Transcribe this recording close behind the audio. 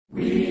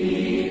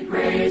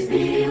praise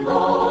thee,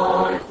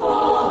 Lord,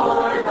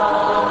 for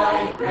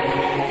thy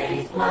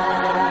great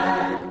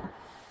plan,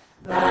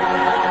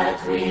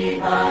 that we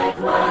thy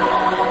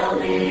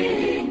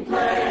dwelling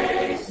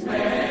place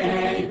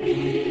may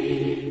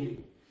be.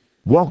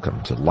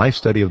 Welcome to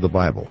Life-Study of the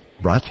Bible,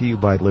 brought to you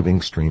by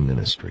Living Stream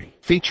Ministry,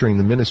 featuring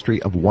the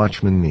ministry of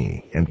Watchman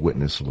Nee and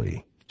Witness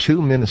Lee,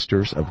 two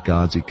ministers of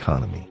God's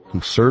economy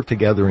who served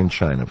together in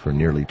China for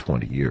nearly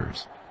 20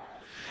 years.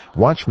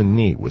 Watchman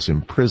Nee was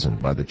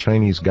imprisoned by the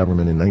Chinese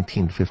government in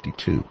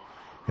 1952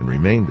 and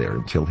remained there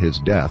until his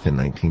death in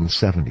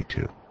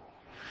 1972.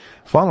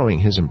 Following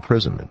his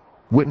imprisonment,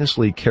 Witness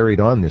Lee carried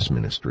on this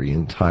ministry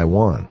in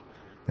Taiwan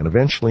and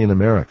eventually in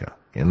America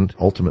and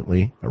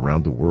ultimately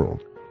around the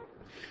world.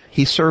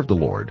 He served the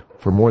Lord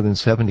for more than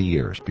 70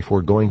 years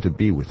before going to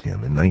be with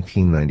him in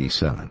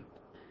 1997.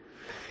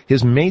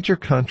 His major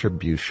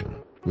contribution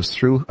was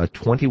through a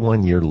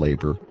 21-year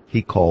labor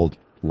he called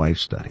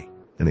Life-Study,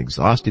 an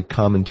exhaustive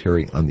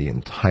commentary on the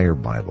entire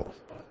Bible.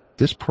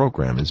 This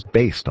program is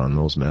based on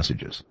those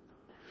messages.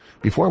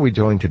 Before we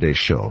join today's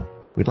show,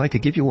 we'd like to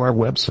give you our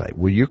website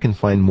where you can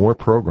find more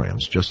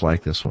programs just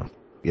like this one.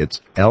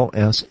 It's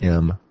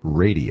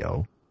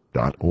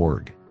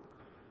lsmradio.org.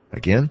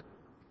 Again,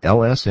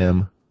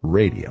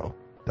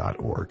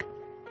 lsmradio.org.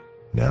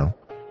 Now,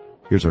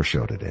 here's our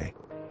show today.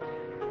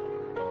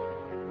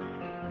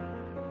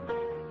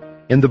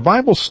 In the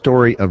Bible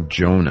story of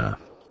Jonah,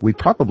 we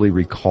probably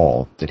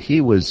recall that he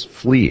was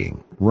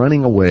fleeing,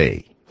 running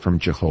away from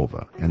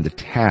Jehovah and the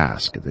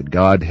task that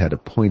God had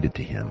appointed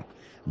to him,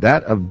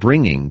 that of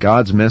bringing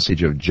God's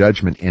message of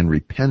judgment and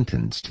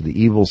repentance to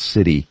the evil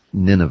city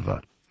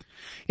Nineveh.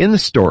 In the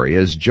story,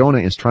 as Jonah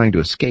is trying to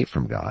escape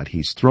from God,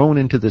 he's thrown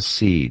into the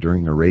sea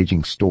during a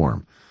raging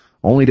storm,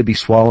 only to be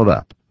swallowed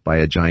up by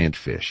a giant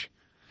fish.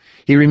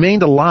 He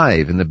remained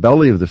alive in the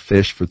belly of the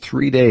fish for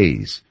 3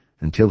 days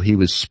until he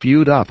was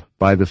spewed up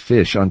by the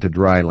fish onto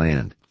dry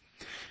land.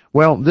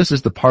 Well, this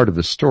is the part of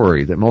the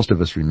story that most of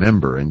us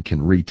remember and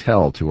can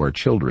retell to our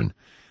children.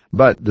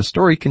 But the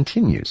story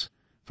continues,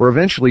 for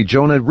eventually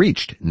Jonah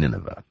reached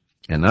Nineveh.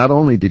 And not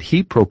only did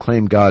he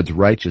proclaim God's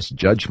righteous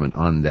judgment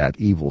on that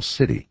evil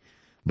city,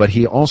 but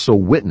he also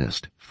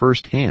witnessed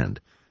firsthand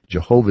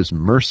Jehovah's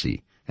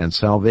mercy and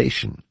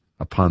salvation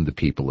upon the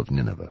people of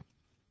Nineveh.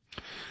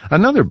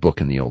 Another book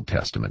in the Old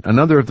Testament,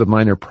 another of the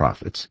minor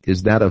prophets,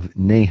 is that of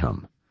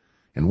Nahum.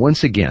 And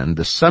once again,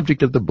 the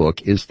subject of the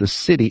book is the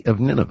city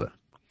of Nineveh.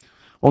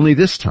 Only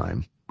this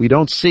time, we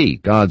don't see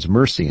God's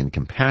mercy and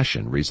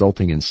compassion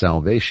resulting in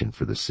salvation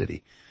for the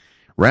city.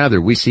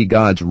 Rather, we see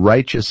God's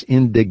righteous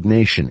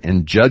indignation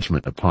and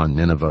judgment upon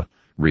Nineveh,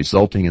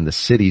 resulting in the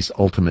city's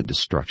ultimate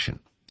destruction.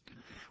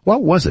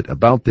 What was it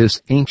about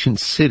this ancient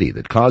city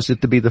that caused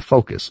it to be the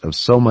focus of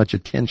so much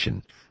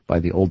attention by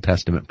the Old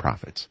Testament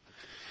prophets?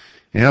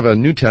 We have a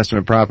New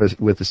Testament prophet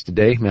with us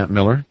today, Matt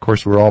Miller. Of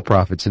course, we're all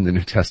prophets in the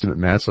New Testament,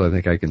 Matt, so I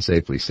think I can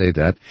safely say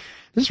that.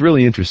 This is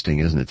really interesting,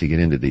 isn't it, to get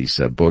into these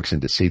books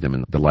and to see them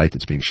in the light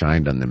that's being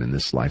shined on them in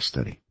this life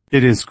study.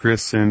 It is,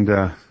 Chris, and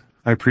I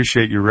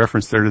appreciate your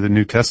reference there to the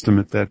New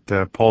Testament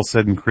that Paul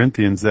said in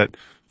Corinthians that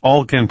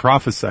all can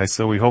prophesy,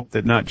 so we hope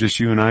that not just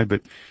you and I,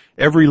 but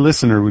every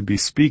listener would be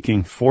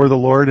speaking for the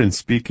Lord and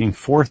speaking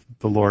for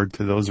the Lord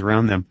to those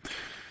around them.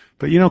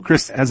 But you know,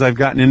 Chris, as I've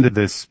gotten into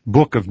this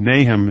book of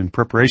Nahum in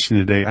preparation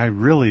today, I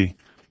really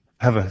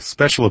have a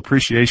special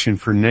appreciation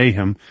for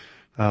Nahum.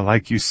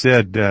 Like you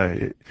said,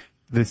 the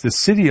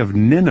city of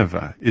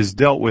Nineveh is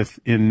dealt with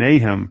in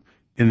Nahum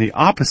in the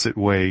opposite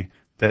way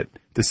that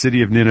the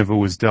city of Nineveh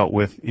was dealt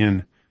with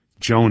in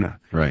Jonah.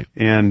 Right.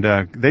 And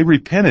they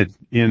repented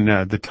in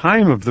the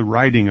time of the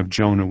writing of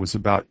Jonah was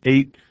about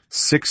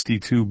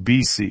 862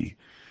 BC.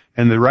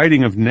 And the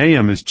writing of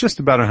Nahum is just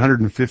about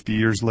 150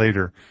 years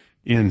later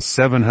in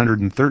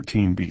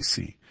 713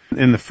 BC.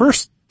 In the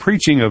first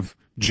preaching of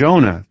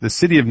Jonah, the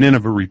city of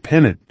Nineveh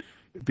repented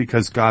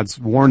because God's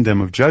warned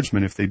them of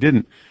judgment if they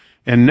didn't.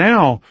 And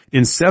now,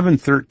 in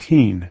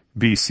 713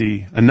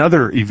 BC,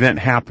 another event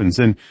happens,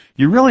 and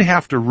you really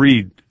have to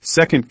read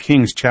 2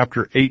 Kings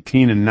chapter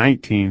 18 and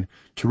 19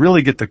 to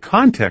really get the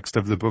context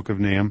of the book of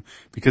Nahum,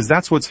 because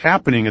that's what's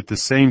happening at the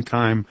same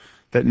time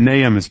that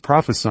Nahum is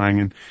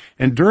prophesying.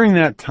 And during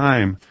that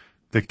time,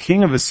 the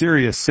king of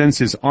Assyria sends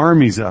his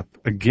armies up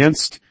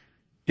against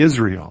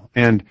Israel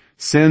and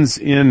sends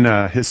in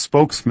his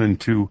spokesman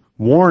to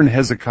warn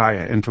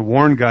Hezekiah and to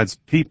warn God's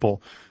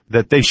people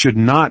that they should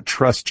not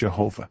trust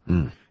Jehovah,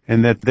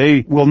 and that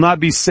they will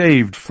not be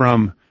saved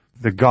from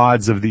the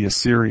gods of the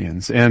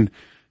Assyrians. And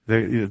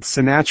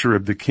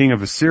Sennacherib, the king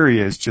of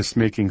Assyria, is just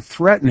making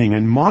threatening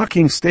and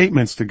mocking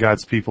statements to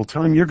God's people,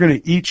 telling them, you're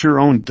going to eat your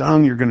own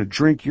dung, you're going to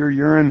drink your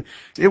urine.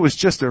 It was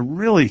just a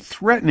really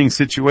threatening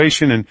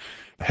situation, and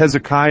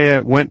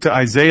Hezekiah went to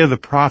Isaiah the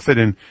prophet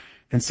and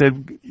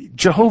said,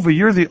 Jehovah,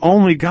 you're the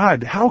only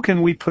God. How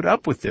can we put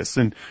up with this?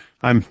 And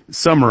I'm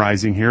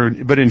summarizing here,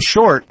 but in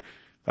short,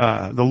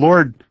 the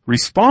Lord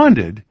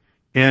responded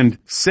and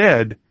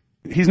said,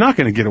 he's not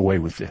going to get away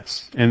with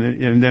this.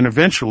 And then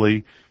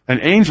eventually an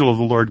angel of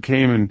the Lord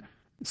came, and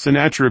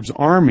Sennacherib's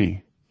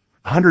army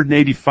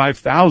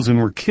 185,000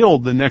 were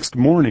killed the next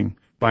morning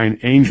by an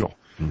angel.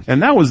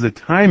 And that was the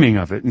timing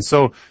of it. And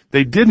so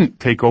they didn't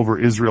take over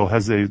Israel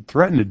as they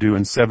threatened to do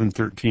in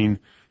 713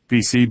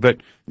 BC. But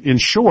in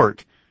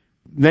short,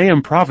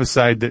 Nahum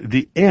prophesied that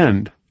the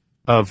end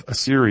of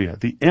Assyria,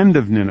 the end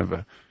of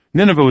Nineveh.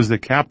 Nineveh was the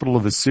capital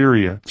of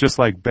Assyria, just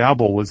like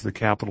Babel was the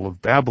capital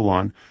of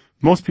Babylon.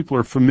 Most people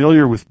are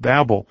familiar with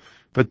Babel,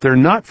 but they're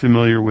not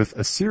familiar with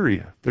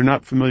Assyria. They're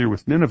not familiar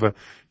with Nineveh.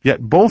 Yet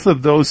both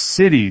of those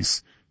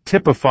cities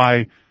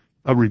typify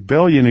a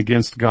rebellion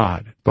against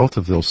God. Both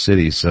of those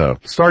cities,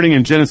 starting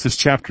in Genesis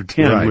chapter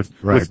 10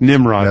 with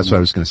Nimrod. That's what I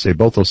was going to say.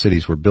 Both those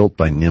cities were built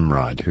by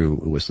Nimrod, who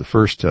was the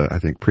first, I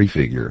think,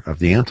 prefigure of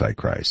the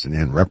Antichrist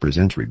and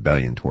represents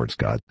rebellion towards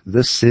God.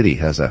 This city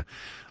has a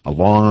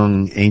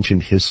long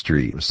ancient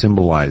history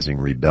symbolizing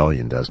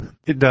rebellion, doesn't it?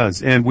 It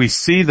does. And we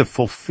see the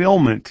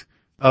fulfillment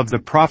of the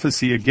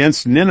prophecy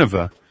against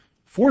Nineveh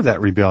for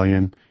that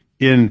rebellion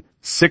in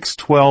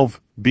 612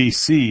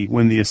 BC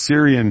when the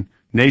Assyrian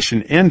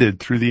nation ended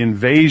through the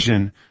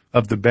invasion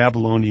of the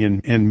Babylonian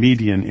and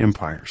Median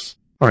empires.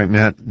 All right,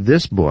 Matt,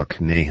 this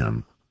book,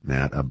 Nahum,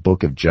 Matt, a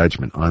book of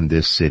judgment on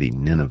this city,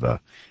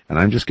 Nineveh, and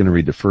I'm just going to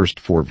read the first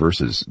 4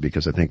 verses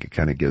because I think it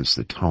kind of gives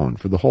the tone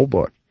for the whole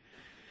book.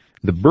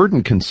 The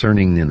burden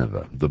concerning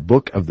Nineveh, the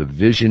book of the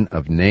vision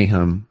of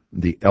Nahum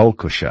the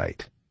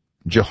Elkoshite.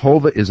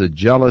 Jehovah is a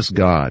jealous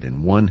God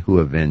and one who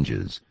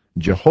avenges.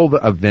 Jehovah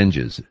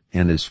avenges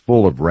and is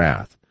full of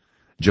wrath.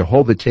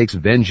 Jehovah takes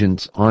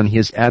vengeance on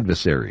his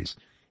adversaries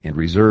and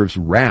reserves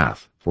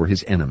wrath for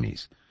his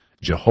enemies.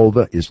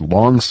 Jehovah is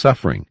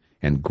long-suffering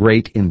and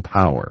great in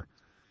power,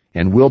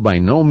 and will by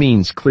no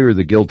means clear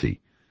the guilty.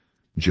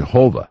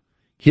 Jehovah,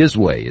 his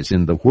way is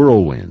in the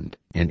whirlwind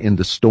and in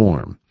the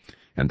storm,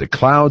 and the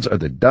clouds are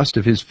the dust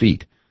of his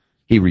feet.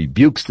 He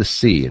rebukes the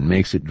sea and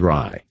makes it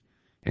dry,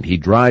 and he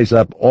dries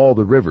up all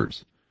the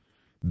rivers.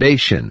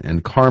 Bashan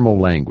and Carmel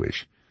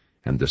languish,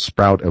 and the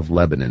sprout of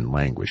Lebanon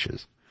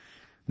languishes.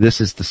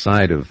 This is the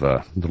side of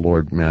the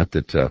Lord, Matt,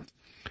 that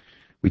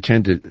we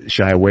tend to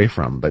shy away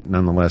from, but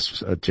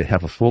nonetheless, to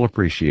have a full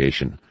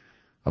appreciation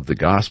of the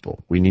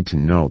gospel, we need to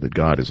know that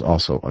God is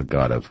also a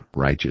God of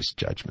righteous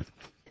judgment.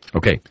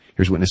 Okay,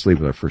 here's Witness Lee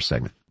with our first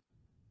segment.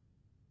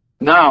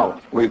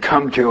 Now we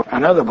come to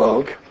another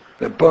book,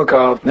 the book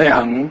of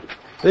Nahum.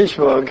 This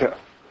book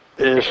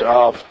is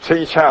of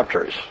 3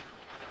 chapters.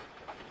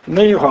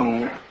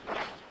 Nahum,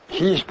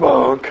 his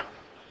book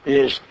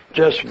is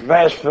just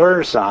vice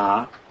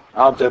versa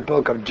of the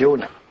book of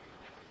Jonah.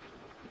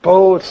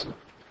 Both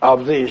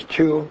of these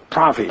 2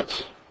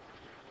 prophets,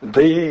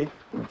 they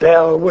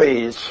dealt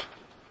with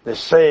the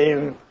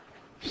same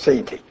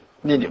city,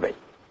 Nineveh.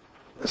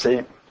 You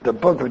see, the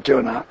book of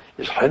Jonah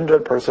is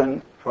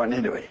 100% for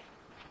Nineveh.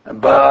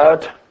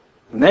 But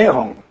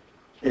Nahum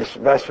is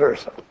vice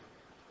versa.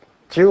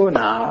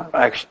 Jonah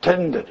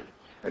extended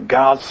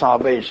God's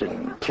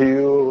salvation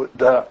to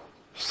the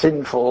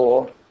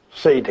sinful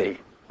city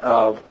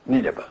of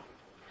Nineveh.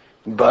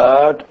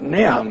 But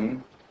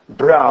Nahum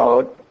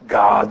brought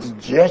God's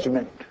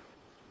judgment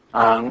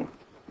on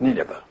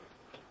Nineveh.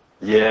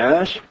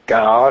 Yes,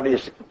 God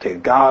is the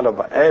God of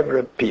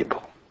every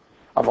people,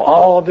 of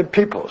all the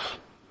peoples,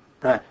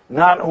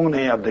 not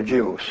only of the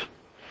Jews,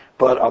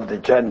 but of the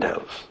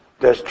Gentiles.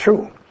 That's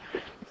true.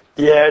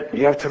 Yet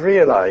you have to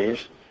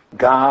realize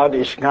God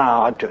is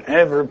God to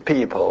every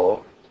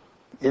people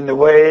in the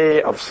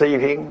way of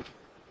saving,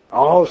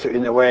 also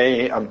in the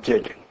way of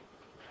judging.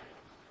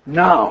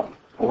 Now,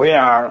 we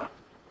are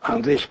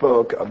on this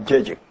book of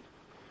judging.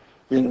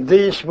 In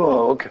this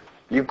book,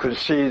 you could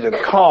see the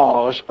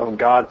cause of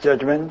God's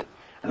judgment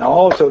and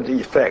also the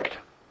effect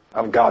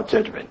of God's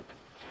judgment.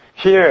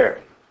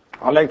 Here,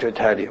 I'd like to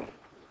tell you,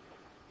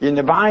 in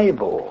the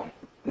Bible,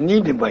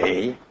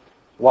 Nineveh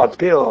was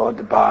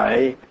built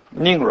by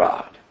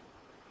Nimrod.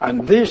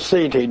 And this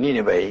city,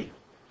 Nineveh,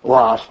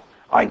 was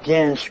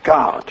against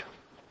God.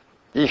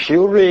 If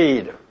you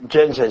read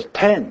Genesis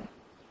 10,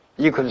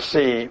 you could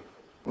see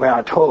we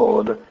are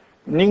told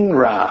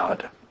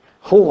Nimrod,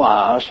 who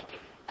was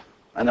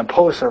an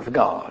opposer of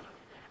God,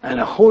 and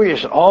who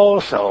is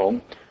also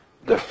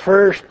the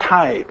first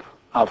type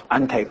of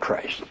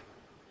Antichrist.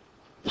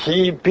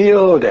 He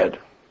built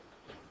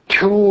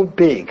 2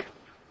 big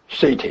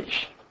cities.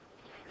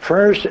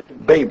 First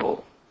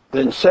Babel,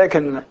 then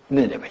second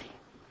Nineveh.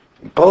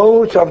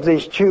 Both of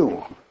these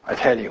 2, I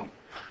tell you,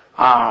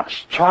 are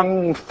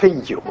strong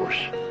figures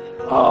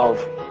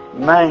of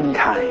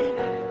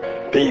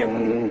mankind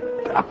being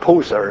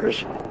opposers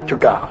to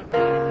God.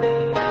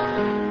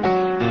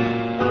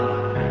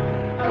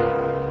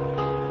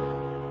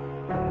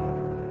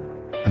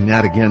 And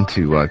that again,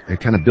 to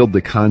kind of build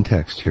the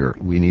context here,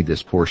 we need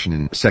this portion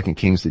in 2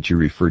 Kings that you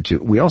referred to.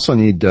 We also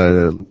need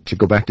to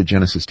go back to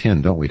Genesis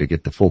 10, don't we, to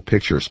get the full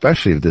picture,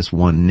 especially of this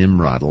one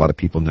Nimrod. A lot of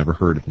people never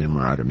heard of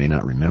Nimrod or may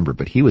not remember,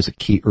 but he was a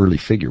key early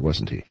figure,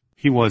 wasn't he?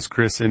 He was,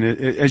 Chris. And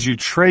as you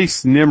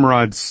trace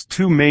Nimrod's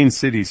 2 main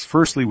cities,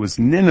 firstly was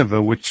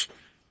Nineveh, which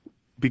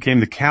became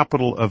the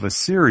capital of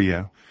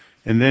Assyria,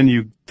 and then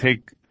you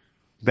take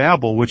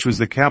Babel, which was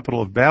the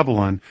capital of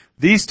Babylon,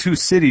 these two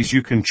cities,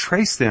 you can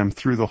trace them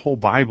through the whole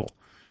Bible.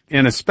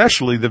 And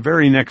especially the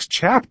very next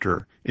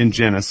chapter in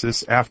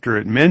Genesis, after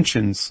it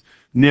mentions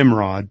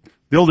Nimrod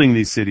building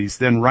these cities,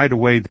 then right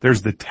away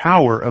there's the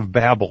Tower of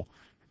Babel.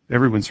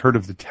 Everyone's heard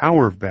of the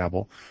Tower of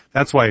Babel.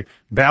 That's why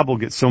Babel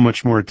gets so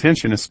much more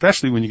attention,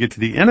 especially when you get to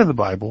the end of the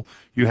Bible.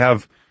 You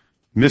have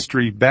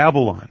Mystery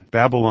Babylon,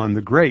 Babylon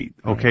the Great.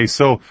 Okay,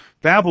 so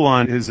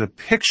Babylon is a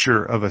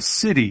picture of a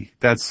city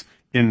that's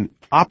in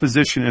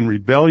opposition and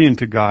rebellion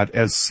to God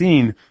as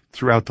seen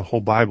throughout the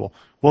whole Bible.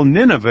 Well,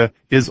 Nineveh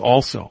is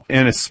also,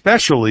 and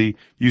especially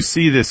you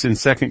see this in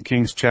 2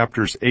 Kings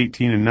chapters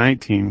 18 and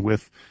 19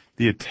 with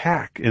the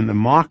attack and the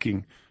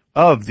mocking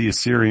of the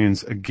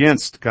Assyrians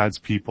against God's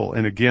people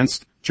and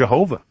against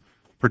Jehovah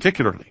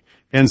particularly.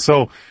 And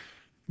so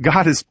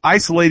God is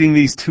isolating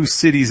these two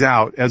cities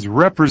out as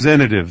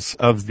representatives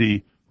of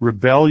the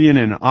rebellion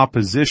and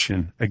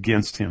opposition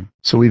against him.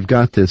 So we've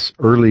got this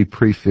early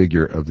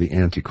prefigure of the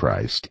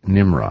Antichrist,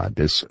 Nimrod,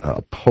 this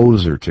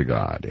opposer to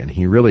God, and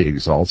he really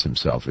exalts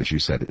himself, as you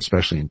said,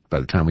 especially by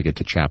the time we get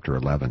to chapter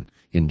 11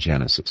 in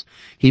Genesis.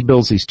 He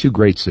builds these two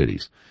great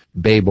cities,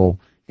 Babel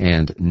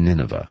and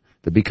Nineveh,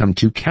 that become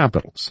two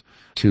capitals,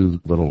 two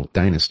little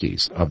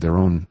dynasties of their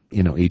own,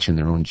 each in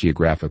their own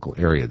geographical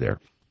area there.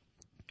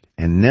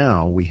 And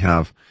now we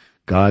have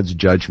God's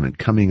judgment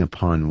coming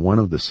upon one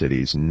of the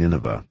cities,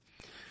 Nineveh.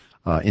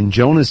 In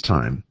Jonah's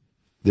time,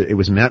 it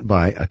was met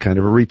by a kind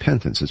of a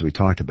repentance, as we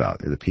talked about.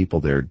 The people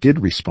there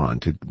did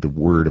respond to the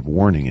word of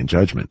warning and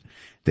judgment.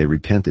 They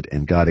repented,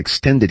 and God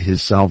extended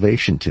his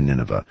salvation to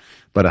Nineveh.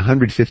 But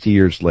 150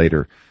 years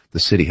later, the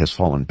city has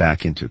fallen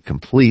back into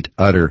complete,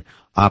 utter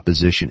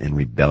opposition and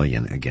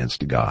rebellion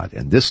against God.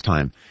 And this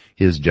time,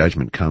 his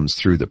judgment comes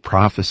through the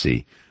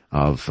prophecy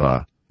of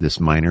this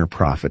minor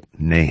prophet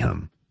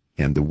Nahum.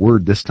 And the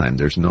word this time,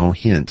 there's no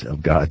hint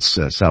of God's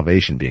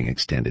salvation being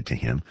extended to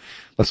him.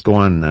 Let's go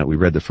on. We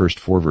read the first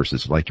 4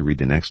 verses. I'd like to read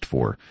the next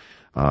 4.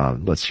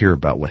 Let's hear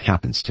about what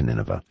happens to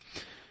Nineveh.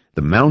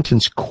 The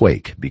mountains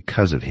quake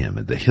because of him,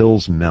 and the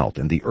hills melt,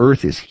 and the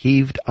earth is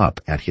heaved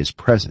up at his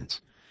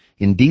presence.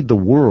 Indeed, the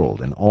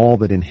world and all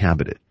that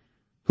inhabit it.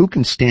 Who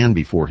can stand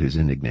before his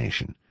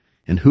indignation?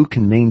 And who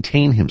can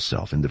maintain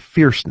himself in the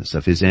fierceness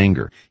of his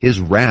anger? His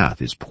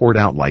wrath is poured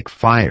out like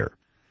fire,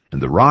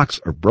 and the rocks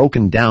are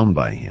broken down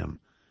by him.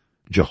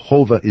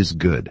 Jehovah is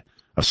good,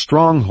 a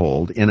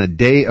stronghold in a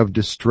day of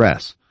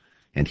distress,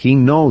 and he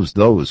knows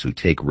those who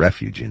take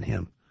refuge in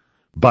him.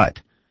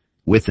 But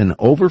with an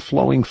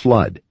overflowing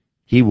flood,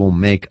 he will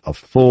make a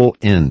full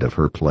end of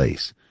her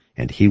place,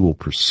 and he will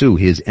pursue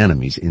his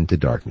enemies into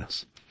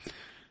darkness.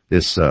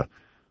 This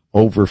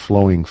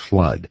overflowing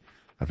flood,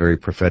 a very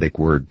prophetic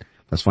word.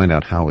 Let's find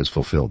out how it's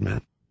fulfilled,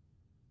 man.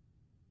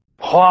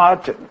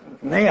 What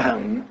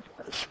Nahum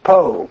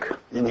spoke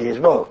in his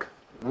book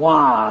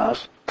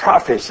was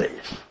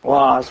prophecies,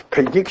 was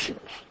predictions.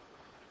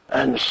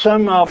 And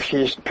some of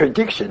his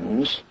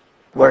predictions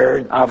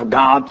were of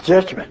God's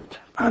judgment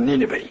on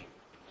Nineveh.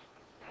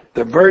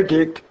 The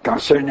verdict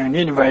concerning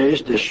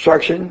Nineveh's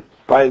destruction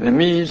by the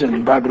Medes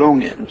and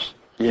Babylonians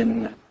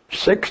in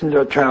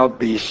 612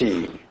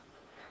 BC.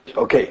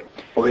 Okay,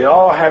 we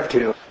all have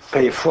to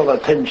pay full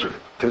attention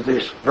to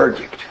this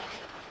verdict.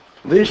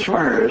 This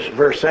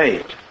verse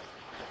 8,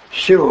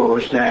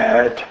 shows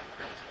that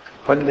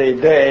when the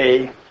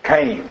day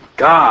came,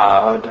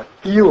 God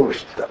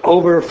used the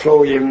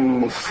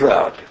overflowing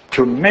flood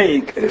to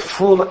make a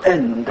full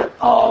end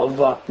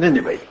of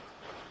Nineveh.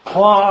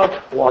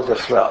 What was the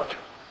flood?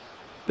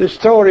 The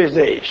story is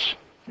this.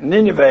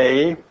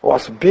 Nineveh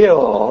was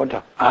built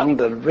on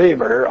the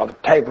river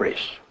of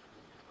Tigris,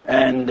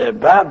 and the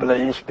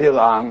Babylonians built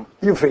on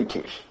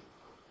Euphrates.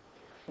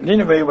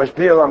 Nineveh was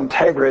built on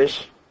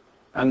Tigris,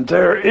 and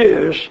there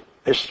is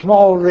a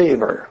small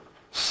river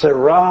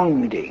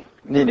surrounding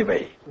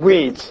Nineveh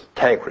with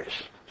Tigris.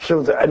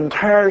 So the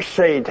entire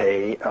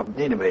city of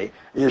Nineveh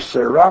is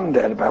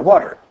surrounded by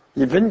water.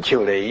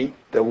 Eventually,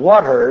 the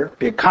water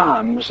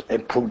becomes a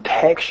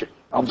protection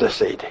of the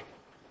city.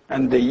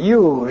 And they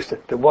used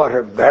the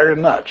water very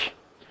much.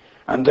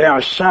 And there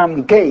are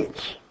some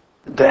gates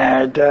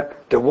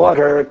that the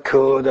water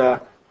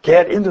could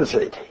get into the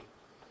city.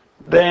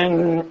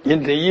 Then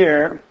in the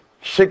year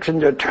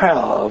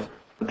 612,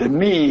 the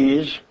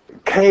Medes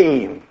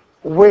came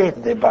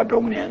with the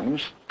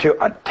Babylonians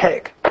to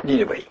attack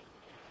Nineveh.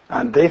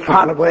 And they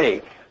found a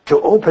way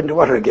to open the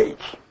water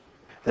gates.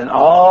 Then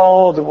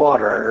all the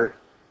water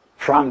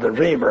from the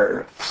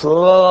river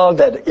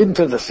flooded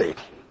into the city.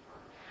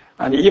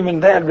 And even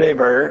that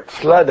river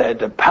flooded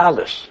the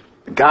palace.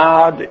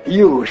 God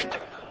used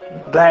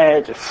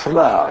that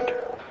flood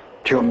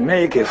to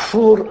make a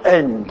full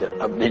end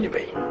of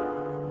Nineveh.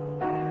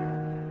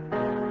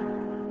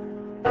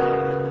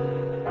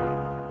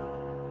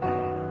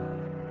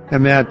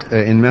 And Matt,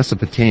 in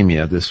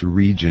Mesopotamia, this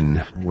region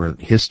where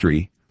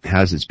history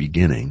has its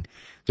beginning,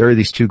 there are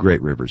these two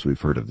great rivers we've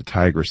heard of, the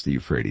Tigris, the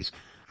Euphrates.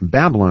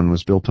 Babylon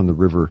was built on the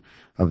river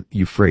of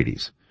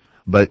Euphrates.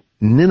 But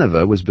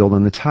Nineveh was built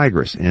on the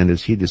Tigris, and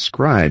as he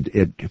described,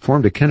 it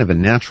formed a kind of a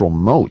natural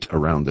moat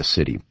around the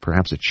city.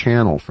 Perhaps a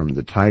channel from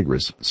the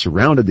Tigris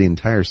surrounded the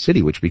entire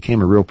city, which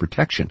became a real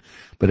protection.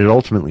 But it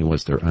ultimately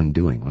was their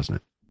undoing, wasn't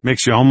it?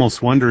 Makes you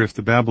almost wonder if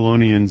the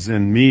Babylonians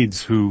and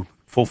Medes who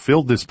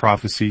fulfilled this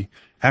prophecy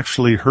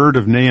actually heard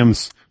of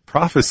Nahum's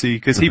prophecy,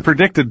 because he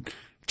predicted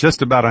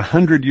just about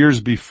 100 years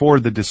before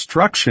the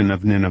destruction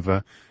of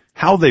Nineveh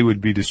how they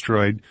would be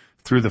destroyed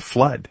through the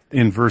flood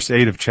in verse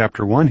 8 of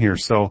chapter 1 here.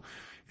 So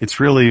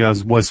it's really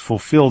was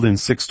fulfilled in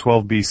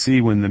 612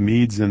 BC when the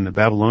Medes and the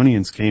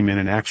Babylonians came in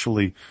and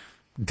actually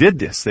did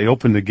this. They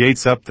opened the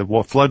gates up, the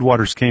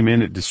floodwaters came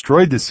in, it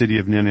destroyed the city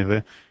of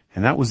Nineveh,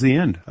 and that was the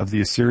end of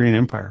the Assyrian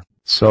Empire.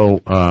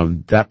 So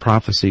that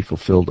prophecy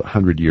fulfilled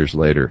 100 years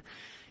later.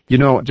 You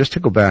know, just to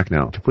go back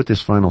now, to put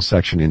this final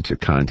section into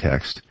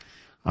context,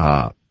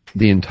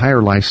 the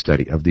entire life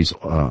study of these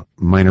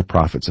minor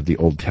prophets of the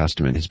Old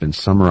Testament has been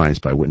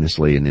summarized by Witness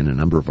Lee and in a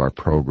number of our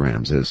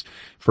programs as,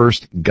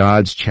 first,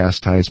 God's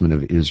chastisement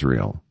of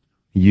Israel,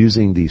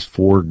 using these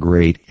four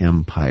great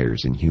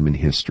empires in human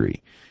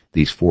history,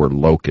 these four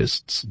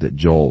locusts that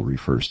Joel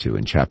refers to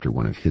in chapter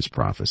 1 of his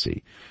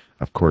prophecy.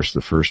 Of course,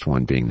 the first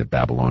one being the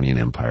Babylonian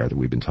Empire that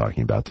we've been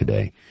talking about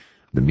today.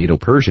 The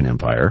Medo-Persian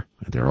Empire,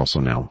 they're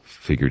also now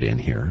figured in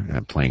here,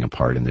 playing a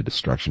part in the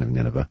destruction of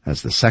Nineveh,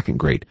 as the second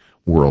great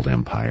world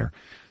empire.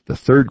 The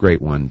third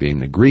great one being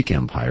the Greek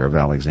Empire of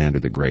Alexander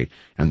the Great,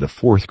 and the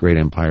fourth great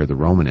empire, the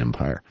Roman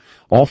Empire.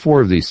 All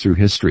four of these through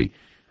history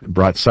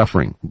brought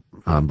suffering,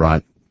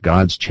 brought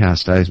God's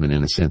chastisement,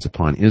 in a sense,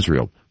 upon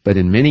Israel. But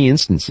in many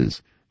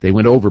instances, they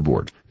went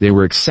overboard. They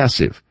were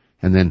excessive.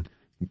 And then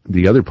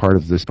the other part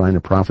of this line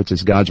of prophets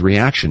is God's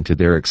reaction to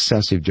their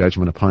excessive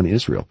judgment upon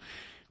Israel.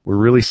 We're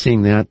really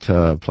seeing that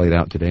played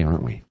out today,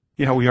 aren't we?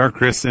 Yeah, we are,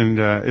 Chris, and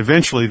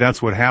eventually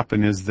that's what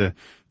happened is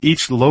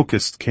each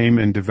locust came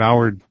and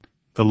devoured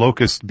the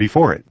locust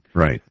before it.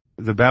 Right.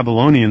 The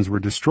Babylonians were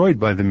destroyed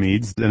by the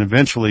Medes, and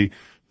eventually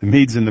the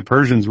Medes and the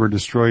Persians were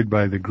destroyed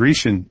by the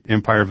Grecian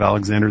Empire of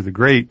Alexander the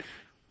Great,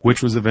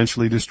 which was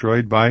eventually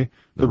destroyed by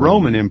the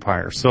Roman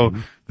Empire. So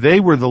they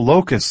were the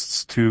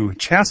locusts to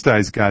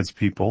chastise God's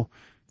people,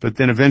 but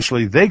then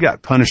eventually they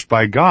got punished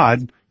by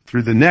God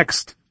through the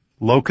next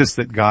locust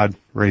that God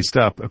raised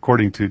up.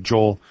 According to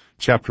Joel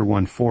chapter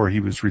 1:4, he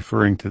was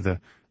referring to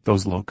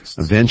those locusts.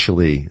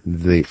 Eventually,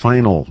 the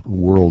final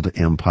world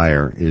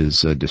empire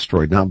is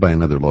destroyed not by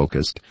another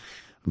locust,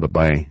 but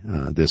by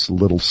this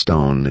little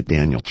stone that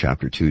Daniel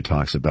chapter 2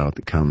 talks about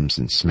that comes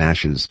and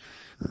smashes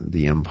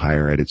the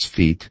empire at its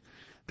feet,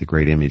 the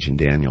great image in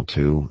Daniel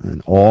 2,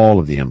 and all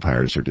of the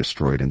empires are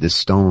destroyed, and this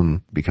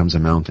stone becomes a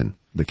mountain,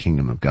 the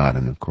kingdom of God,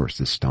 and of course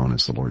this stone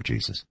is the Lord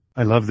Jesus.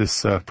 I love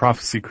this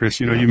prophecy, Chris.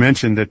 You know, you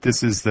mentioned that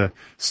this is the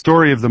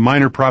story of the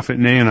minor prophet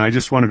Nahum. I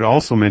just wanted to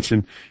also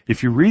mention,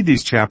 if you read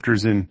these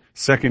chapters in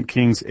 2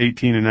 Kings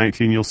 18 and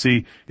 19, you'll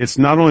see it's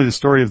not only the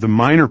story of the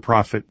minor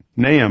prophet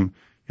Nahum,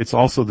 it's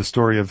also the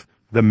story of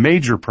the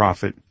major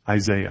prophet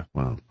Isaiah.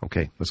 Wow.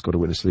 Okay, let's go to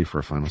Witness Lee for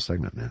a final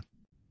segment now.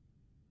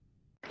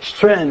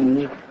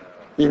 Strange,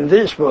 in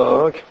this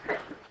book,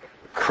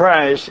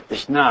 Christ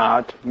is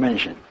not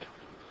mentioned,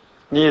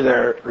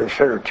 neither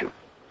referred to.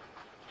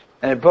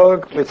 A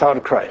book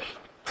without Christ,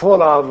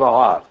 full of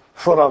what?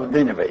 Full of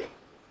Nineveh.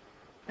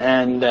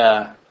 And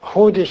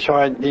who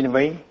destroyed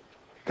Nineveh?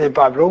 The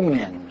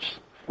Babylonians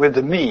with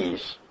the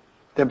Medes.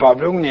 The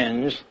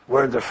Babylonians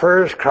were the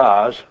first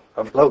class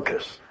of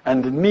locusts,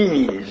 and the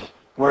Medes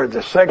were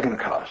the second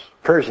class,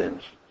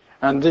 Persians.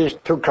 And these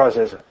two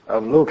classes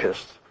of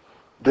locusts,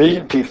 they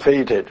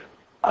defeated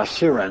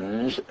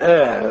Assyrians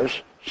as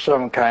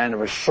some kind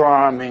of a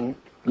swarming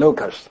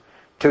locust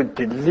to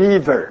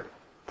deliver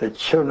the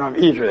children of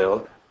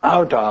Israel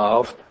out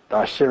of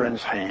the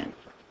Assyrians' hand.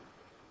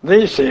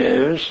 This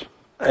is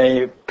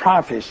a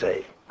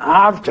prophecy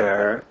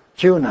after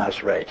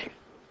Jonah's writing.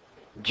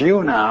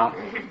 Jonah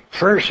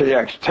firstly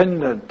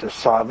extended the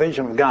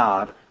salvation of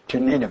God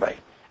to Nineveh,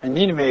 and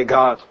Nineveh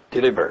got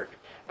delivered.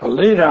 But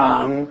later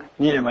on,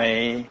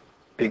 Nineveh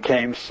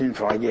became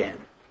sinful again.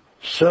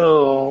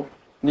 So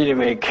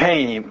Nineveh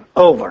came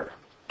over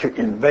to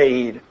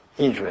invade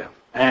Israel.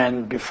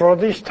 And before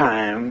this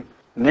time,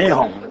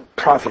 Nahum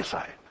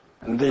prophesied,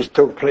 and this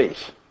took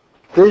place.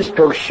 This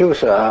book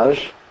shows us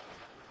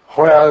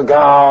where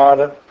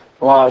God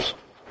was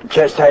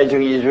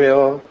chastising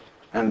Israel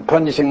and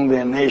punishing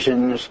the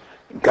nations,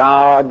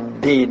 God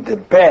did the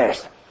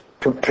best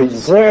to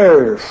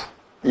preserve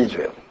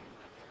Israel.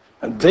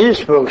 And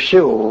this book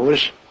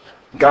shows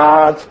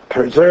God's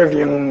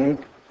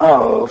preserving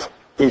of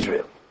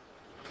Israel.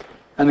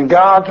 And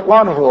God's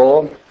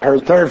wonderful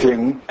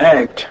preserving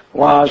act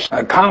was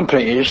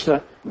accomplished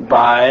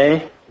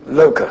by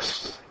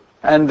locusts.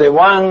 And the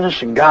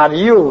ones God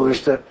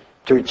used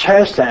to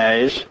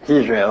chastise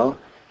Israel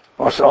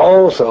was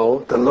also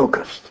the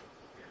locust.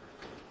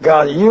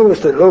 God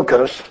used the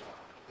locust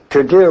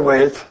to deal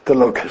with the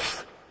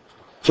locust,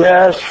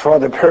 just for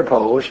the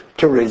purpose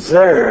to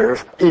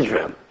reserve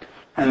Israel.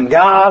 And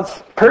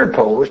God's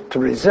purpose to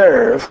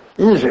reserve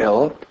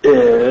Israel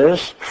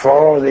is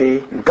for the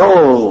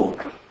goal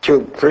to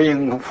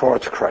bring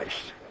forth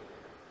Christ.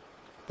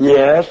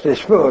 Yes,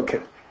 this book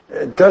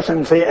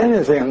doesn't say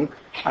anything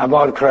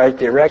about Christ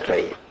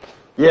directly,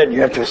 yet you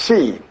have to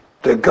see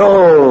the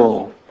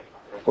goal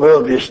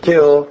will be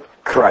still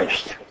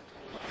Christ.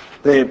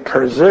 The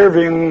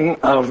preserving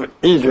of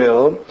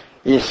Israel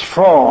is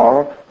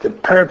for the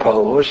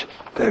purpose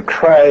that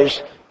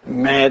Christ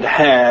might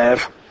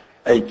have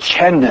a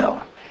channel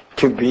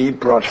to be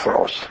brought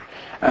forth.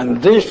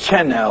 And this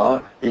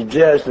channel is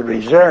just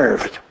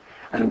reserved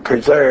and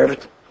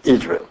preserved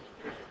Israel.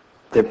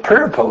 The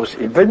purpose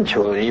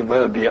eventually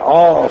will be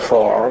all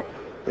for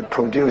the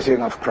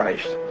producing of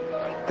Christ,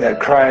 that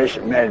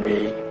Christ may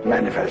be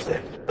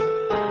manifested.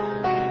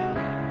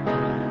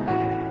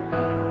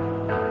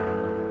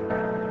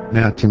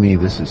 Now, to me,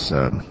 this is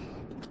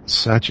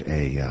such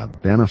a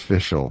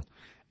beneficial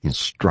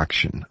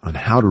instruction on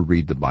how to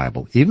read the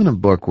Bible, even a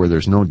book where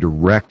there's no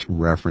direct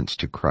reference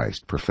to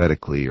Christ,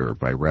 prophetically or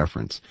by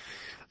reference.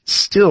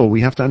 Still,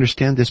 we have to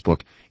understand this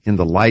book in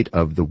the light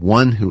of the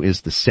one who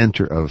is the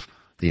center of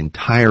the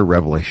entire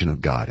revelation of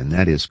God, and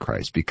that is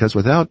Christ. Because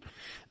without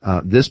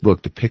this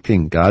book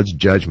depicting God's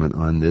judgment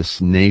on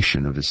this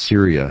nation of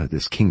Assyria,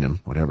 this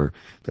kingdom, whatever,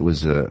 that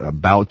was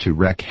about to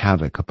wreak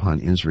havoc upon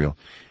Israel,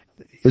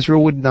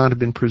 Israel would not have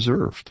been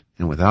preserved.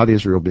 And without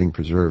Israel being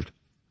preserved,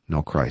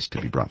 no Christ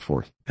to be brought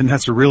forth. And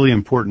that's a really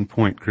important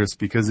point, Chris,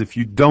 because if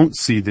you don't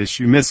see this,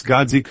 you miss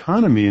God's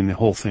economy in the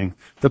whole thing.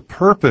 The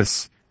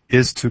purpose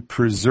is to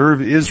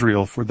preserve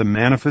Israel for the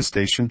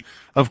manifestation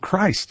of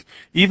Christ.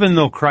 Even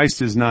though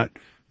Christ is not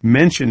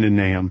mentioned in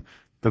Nahum,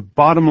 the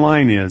bottom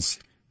line is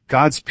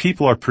God's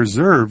people are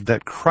preserved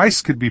that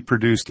Christ could be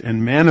produced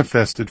and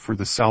manifested for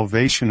the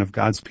salvation of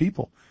God's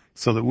people,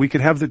 so that we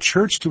could have the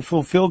church to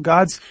fulfill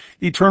God's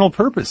eternal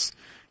purpose.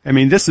 I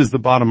mean, this is the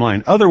bottom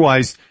line.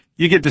 Otherwise,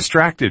 you get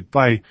distracted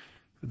by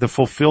the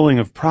fulfilling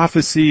of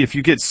prophecy. If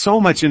you get so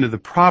much into the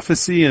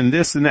prophecy and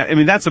this and that, I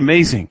mean, that's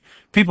amazing.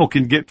 People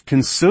can get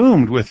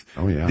consumed with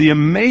the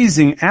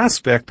amazing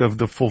aspect of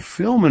the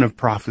fulfillment of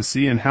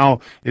prophecy and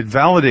how it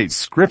validates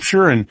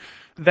Scripture, and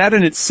that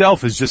in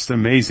itself is just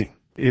amazing.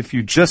 If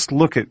you just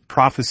look at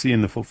prophecy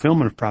and the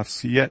fulfillment of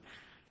prophecy, yet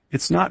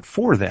it's not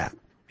for that.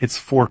 It's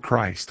for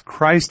Christ.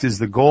 Christ is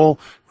the goal.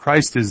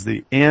 Christ is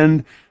the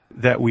end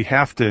that we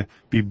have to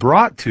be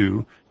brought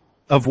to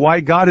of why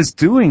God is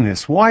doing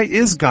this. Why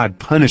is God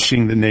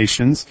punishing the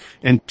nations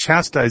and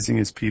chastising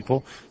his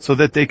people so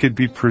that they could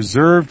be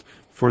preserved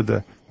for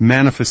the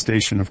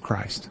manifestation of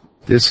Christ?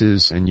 This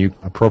is, and you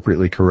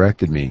appropriately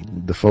corrected me,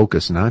 the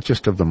focus not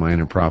just of the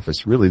minor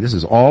prophets. Really, this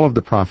is all of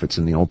the prophets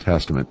in the Old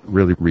Testament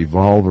really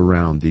revolve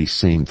around these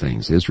same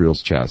things.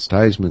 Israel's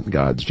chastisement,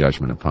 God's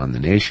judgment upon the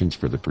nations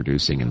for the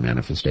producing and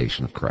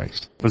manifestation of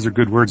Christ. Those are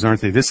good words, aren't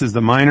they? This is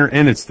the minor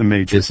and it's the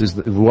major. This is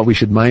what we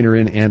should minor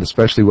in and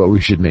especially what we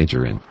should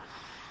major in.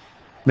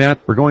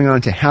 Matt, we're going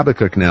on to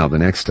Habakkuk now, the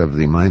next of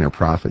the minor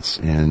prophets,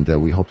 and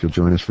we hope you'll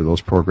join us for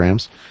those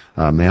programs.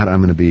 Matt,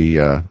 I'm going to be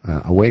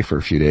away for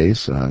a few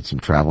days, some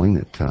traveling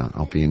that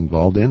I'll be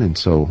involved in, and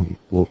so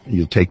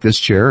you'll take this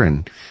chair,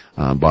 and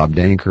Bob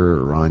Danker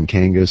or Ron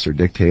Kangas or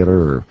Dick Taylor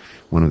or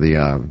one of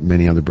the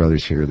many other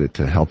brothers here that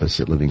help us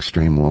at Living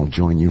Stream will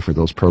join you for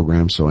those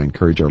programs, so I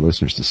encourage our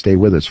listeners to stay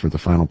with us for the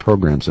final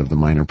programs of the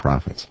minor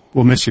prophets.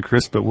 We'll miss you,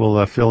 Chris, but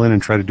we'll fill in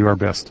and try to do our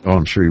best. Oh,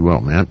 I'm sure you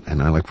will, Matt,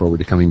 and I look forward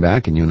to coming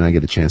back, and you and I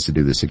get a chance to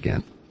do this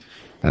again.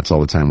 That's all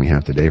the time we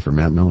have today. For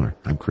Matt Miller,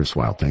 I'm Chris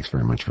Wilde. Thanks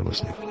very much for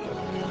listening.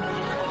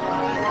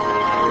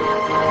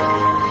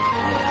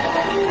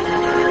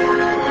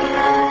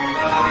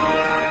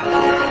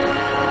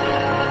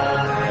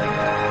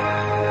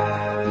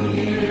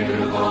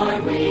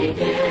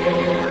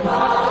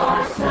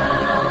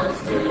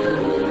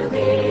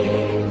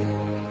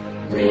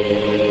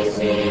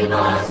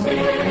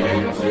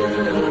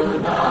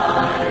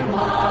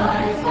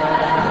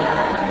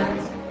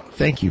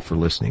 Thank you for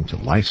listening to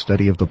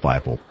Life-Study of the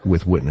Bible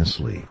with Witness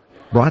Lee,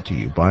 brought to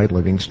you by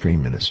Living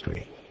Stream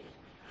Ministry.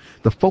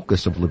 The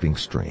focus of Living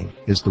Stream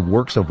is the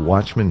works of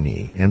Watchman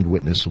Nee and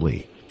Witness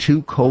Lee,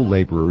 two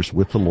co-laborers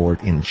with the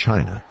Lord in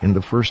China in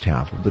the first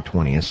half of the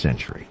 20th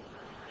century.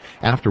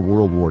 After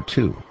World War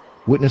II,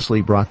 Witness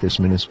Lee brought this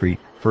ministry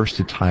first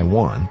to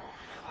Taiwan,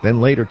 then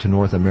later to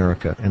North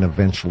America, and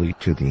eventually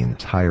to the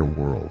entire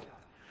world.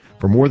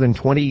 For more than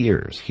 20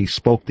 years, he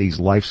spoke these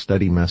life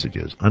study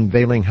messages,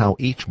 unveiling how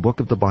each book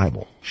of the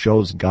Bible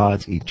shows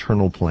God's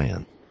eternal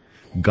plan.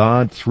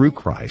 God, through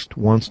Christ,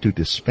 wants to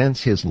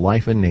dispense his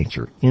life and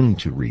nature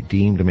into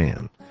redeemed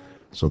man,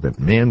 so that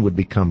man would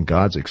become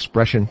God's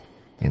expression,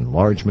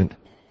 enlargement,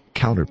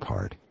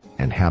 counterpart,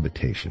 and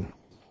habitation.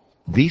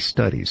 These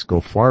studies go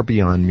far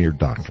beyond mere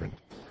doctrine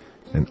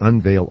and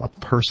unveil a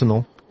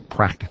personal,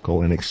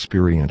 practical, and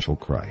experiential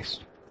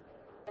Christ.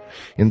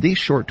 In these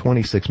short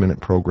 26-minute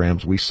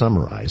programs, we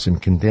summarize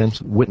and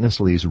condense Witness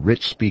Lee's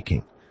rich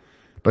speaking.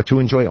 But to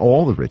enjoy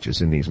all the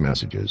riches in these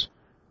messages,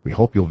 we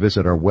hope you'll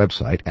visit our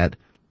website at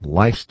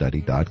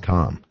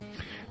lifestudy.com.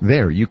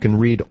 There, you can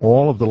read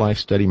all of the Life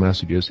Study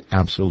messages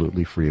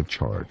absolutely free of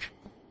charge.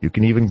 You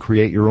can even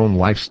create your own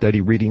Life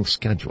Study reading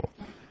schedule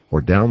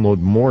or download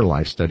more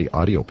Life Study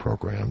audio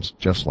programs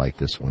just like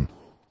this one,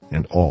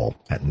 and all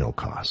at no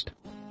cost.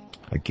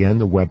 Again,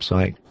 the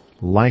website,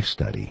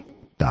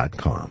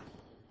 lifestudy.com.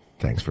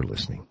 Thanks for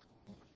listening.